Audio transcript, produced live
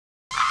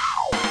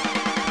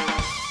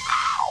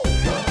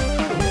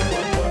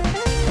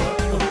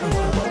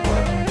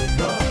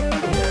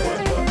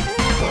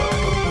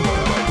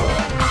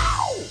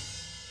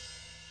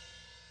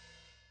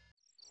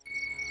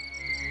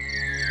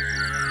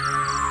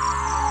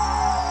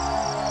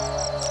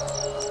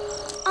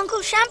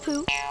Uncle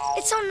Shampoo,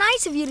 it's so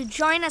nice of you to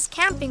join us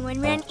camping when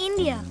we're in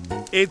India.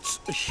 It's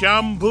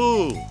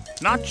Shambu,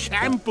 not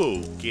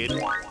shampoo, kid.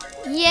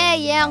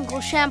 Yeah, Uncle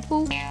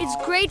Shampoo. It's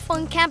great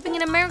fun camping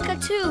in America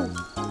too.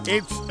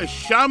 It's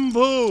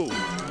Shambu,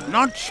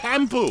 not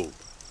shampoo.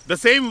 The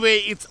same way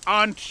it's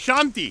Aunt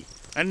Shanti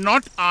and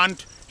not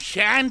Aunt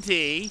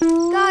Shanty.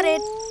 Got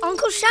it.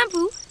 Uncle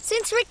Shampoo,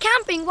 since we're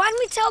camping, why don't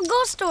we tell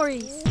ghost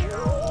stories?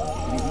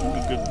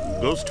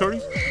 Ghost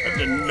stories?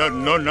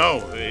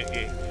 No.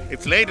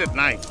 It's late at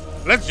night.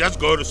 Let's just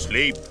go to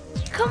sleep.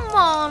 Come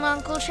on,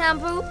 Uncle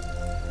Shampoo.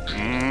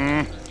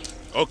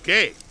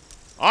 Okay.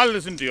 I'll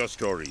listen to your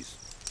stories.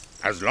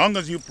 As long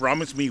as you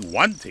promise me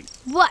one thing.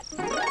 What?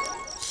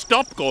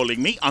 Stop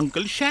calling me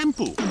Uncle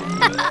Shampoo.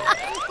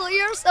 Uncle,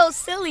 you're so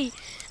silly.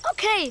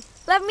 Okay,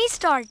 let me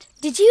start.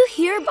 Did you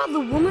hear about the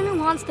woman who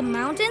haunts the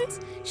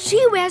mountains?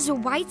 She wears a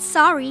white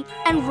sari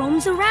and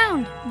roams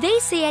around. They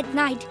say at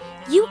night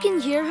you can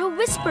hear her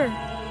whisper.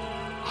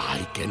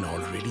 I can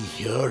already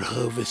hear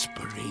her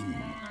whispering.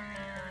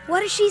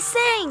 What is she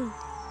saying?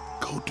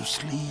 Go to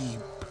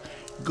sleep.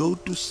 Go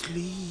to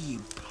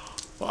sleep.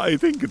 I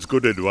think it's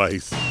good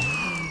advice.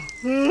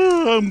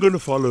 I'm going to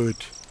follow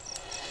it.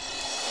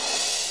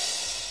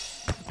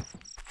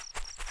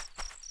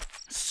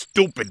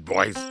 Stupid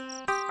boys.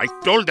 I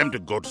told them to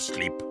go to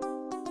sleep.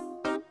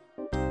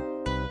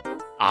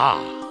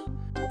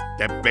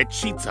 Their bed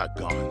sheets are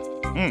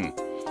gone.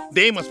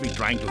 They must be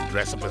trying to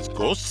dress up as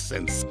ghosts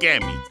and scare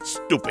me.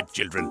 Stupid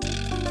children.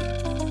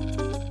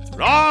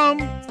 Ram!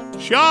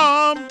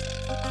 Sham!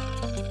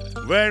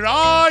 Where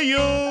are you?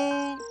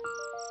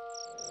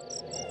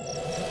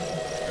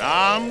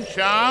 Ram,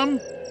 Sham,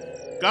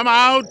 come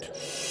out.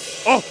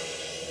 Oh,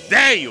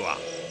 there you are.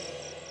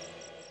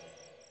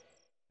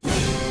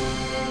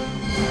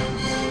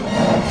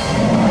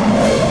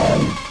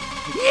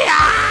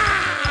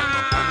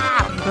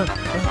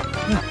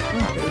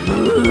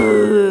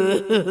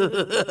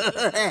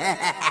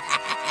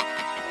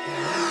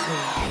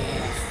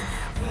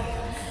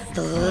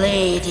 The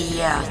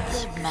lady of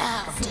the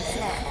mountain.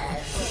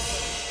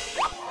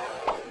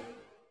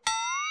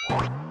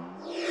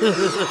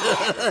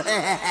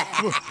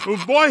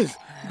 Boys,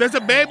 there's a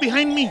bear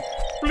behind me.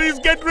 Please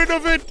get rid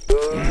of it.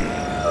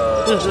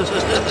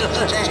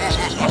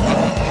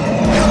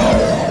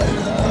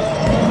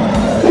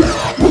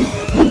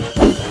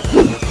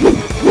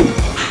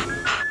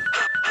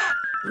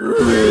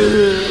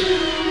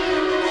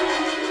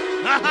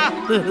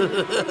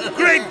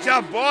 Great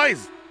job,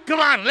 boys. Come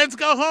on, let's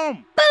go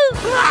home. Boo!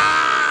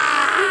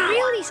 We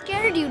really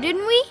scared you,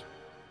 didn't we?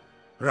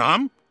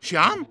 Ram,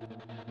 Shyam,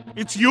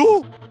 it's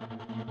you?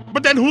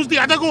 But then who's the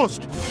other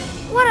ghost?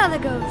 What other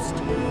ghost?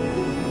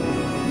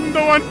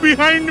 The one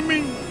behind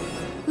me.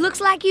 Looks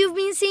like you've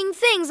been seeing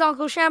things,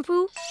 Uncle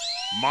Shampoo.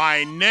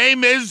 My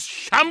name is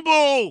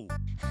Shambu.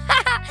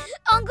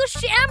 Uncle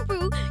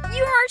Shampoo,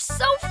 you are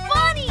so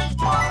funny.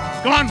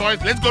 Come on,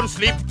 boys, let's go to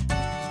sleep.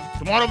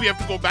 Tomorrow we have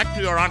to go back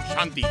to your Aunt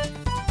Shanti.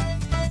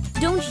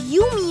 Don't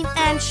you mean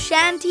Aunt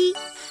Shanty?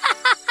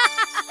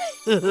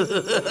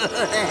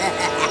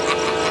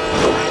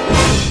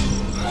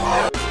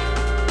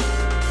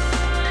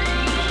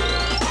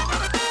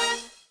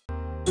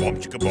 Bomb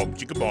chicka bomb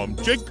chicka bomb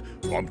chick.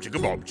 Bomb chicka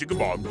bomb chicka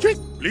bomb chick.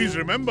 Please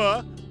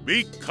remember,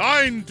 be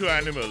kind to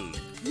animals.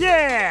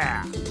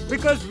 Yeah,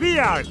 because we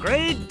are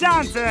great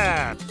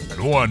dancers.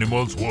 No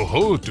animals were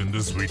hurt in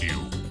this video.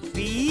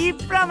 We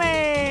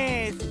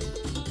promise.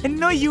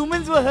 No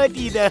humans were hurt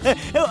either.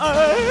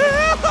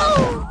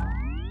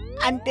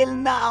 Until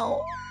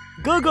now.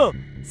 Go.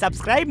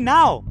 Subscribe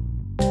now.